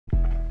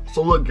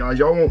So look guys,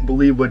 y'all won't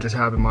believe what just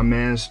happened. My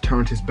man's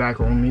turned his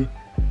back on me.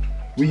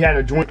 We had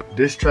a joint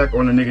diss track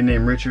on a nigga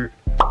named Richard,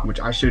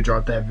 which I should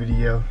drop that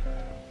video.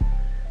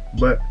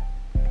 But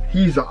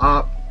he's a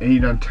op and he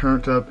done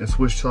turned up and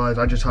switched sides.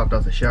 I just hopped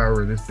out the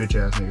shower and this bitch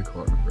ass nigga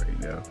called me right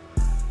now.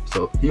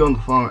 So he on the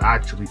phone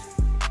actually,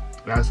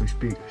 as we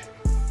speak.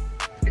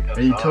 And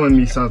he telling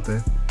me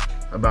something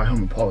about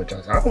him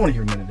apologizing. I don't want to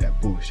hear none of that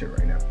bullshit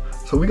right now.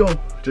 So we gon'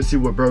 just see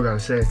what bro gotta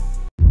say.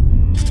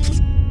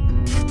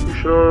 You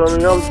sure on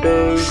me, I'm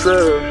dangerous.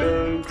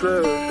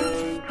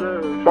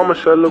 Mama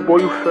said, look boy,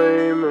 you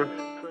famous.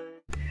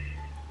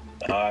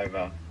 Alright,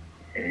 bro.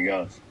 Here he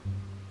goes.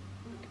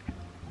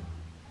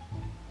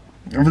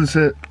 I'm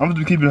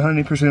gonna keep it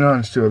 100%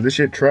 honest too. If this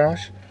shit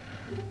trash,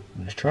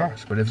 it's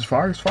trash. But if it's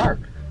fire, it's fire.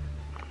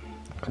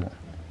 Come on.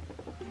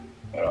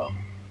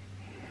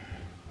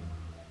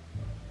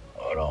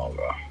 Hold on,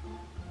 bro.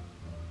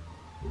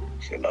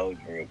 Shit loads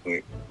real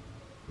quick.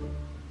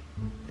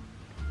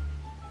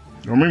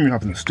 Don't make me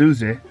hop in the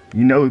Tuesday.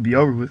 You know it'd be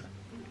over with.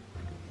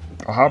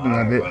 I'll hop in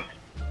that bit.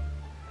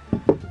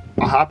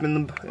 I'll hop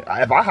in the.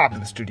 If I hop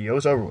in the studio,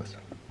 it's over with.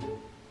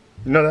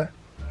 You know that?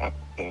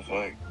 That's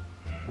like.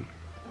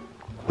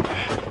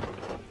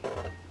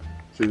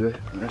 See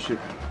that shit?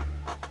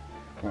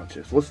 Watch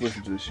this. Let's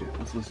listen to this shit.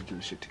 Let's listen to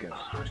this shit together.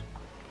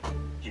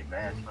 Get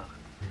mad, bro.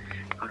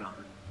 Hold on.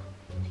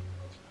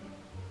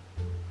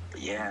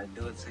 Yeah,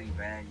 do it to you,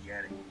 man.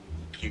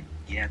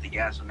 You have to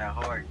gas on that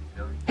hard, you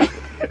feel me?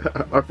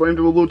 I flamed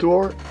him a little too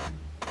hard?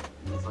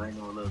 You flamed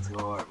him a little too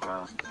hard,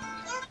 bro.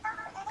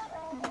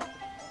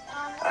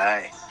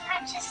 Alright.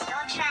 Purchase no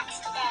tracks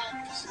today.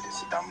 This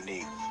is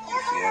Dominique. You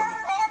feel me?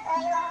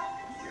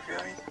 You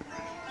feel me?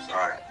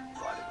 Sorry.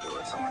 About to do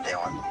it. Someone they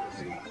want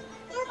to do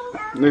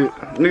it.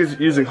 Niggas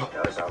using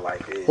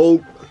like whole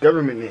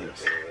government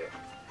names.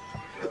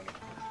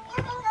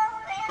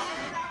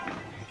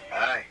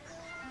 Alright.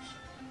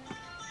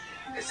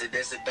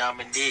 This is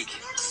Dominique.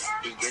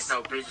 He gets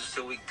no bitches,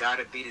 so we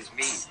gotta beat his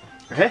meat.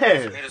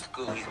 Hey. He's middle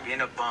school, he's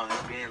been a bum,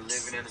 he's been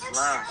living in the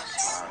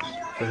slums.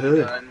 The You know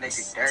that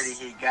nigga dirty,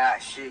 he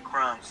got shit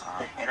crumbs.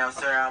 And I'm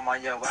sorry I'm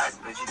on your ass,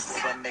 but you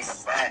put that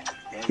nigga back.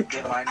 Then you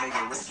get my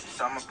nigga rich,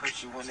 so I'ma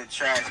put you in the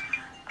trash.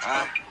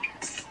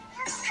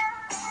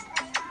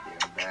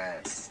 Get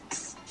bad.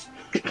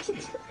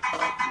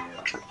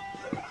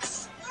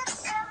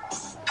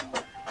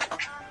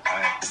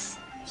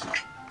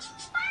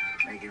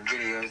 Making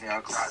videos in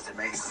your closet,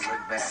 making you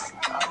look back.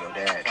 I'm your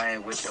dad.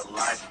 Playing with your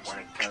life when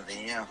it comes to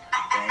him.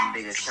 Then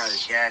nigga try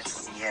to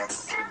gas when he have to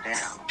put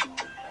down.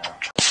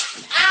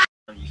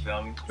 You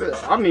feel me?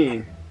 I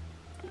mean,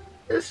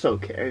 it's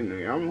okay.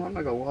 I'm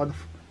not gonna lie.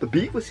 The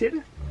beat was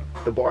hitting.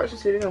 The bars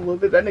was hitting a little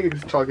bit. That nigga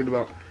was trying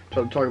to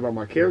talk about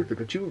my character,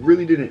 but you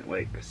really didn't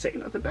like say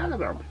nothing bad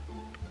about me.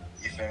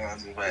 You feel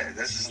me? But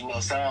this is a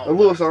little song. A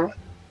little song.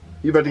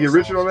 You about to get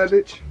Richard on that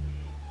bitch?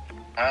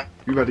 Huh?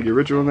 You about to get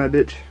Richard on that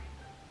bitch?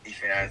 You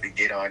finna have to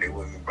get on it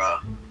with me, bro.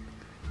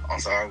 I'm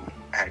sorry,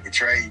 I had to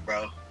betray you,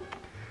 bro.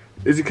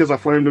 Is it because I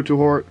flamed him too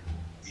hard?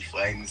 You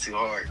flamed me too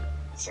hard,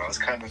 so I was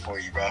coming for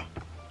you, bro.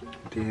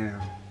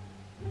 Damn.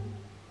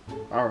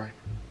 Alright.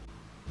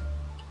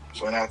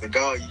 So when I have to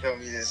go, you feel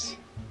me, just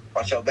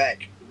watch your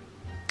back.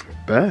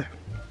 Bad.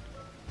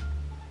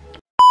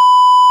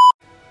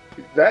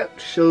 That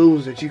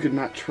shows that you could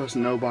not trust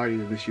nobody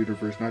in this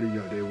universe, not even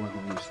your day one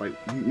homies.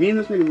 Like, me and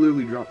this nigga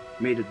literally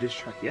made a diss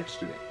track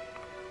yesterday.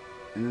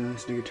 And then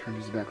this nigga turned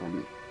his back on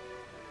me.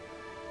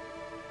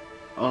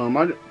 I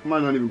might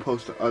not even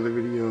post the other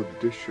video of the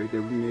diss track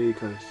that we made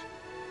because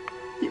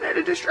he made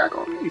a diss track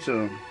on me,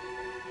 so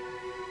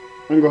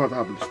I'm gonna have to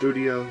hop in the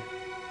studio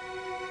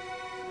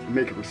and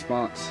make a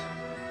response.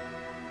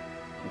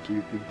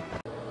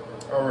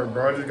 Alright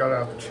bro, I just got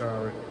out the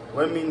shower.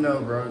 Let me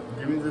know bro,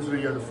 give me this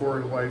video to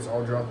 4 likes,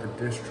 I'll drop the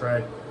diss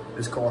track.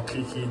 It's called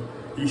Kiki.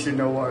 You should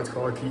know why it's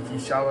called Kiki.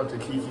 Shout out to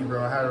Kiki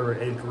bro, I had her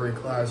in 8th grade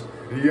class.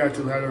 And you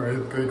actually had her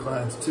in 8th grade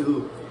class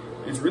too.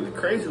 It's really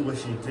crazy what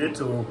she did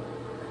to him.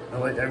 And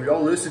like, if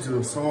y'all listen to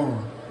the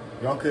song,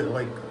 y'all could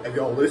like, if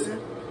y'all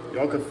listen,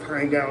 y'all could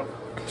find out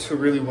to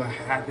really what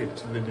happened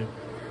to the dude.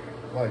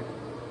 Like,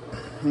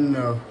 you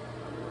know,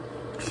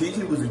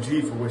 Kiki was a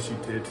G for what she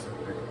did to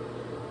him.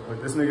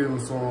 Like this nigga in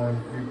the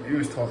song, he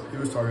was talking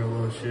a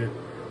little shit.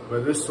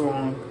 But this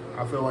song,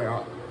 I feel like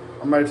I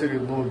might take it a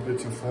little bit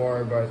too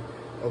far by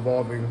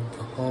evolving to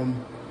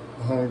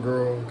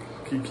homegirl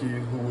Kiki,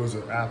 who was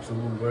an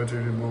absolute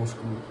legend in middle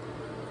school,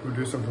 who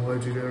did something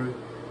legendary,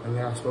 and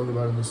now I spoke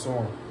about it in the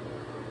song.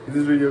 Give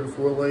this video to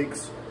 4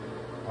 likes,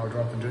 I'll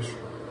drop the diss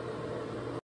track.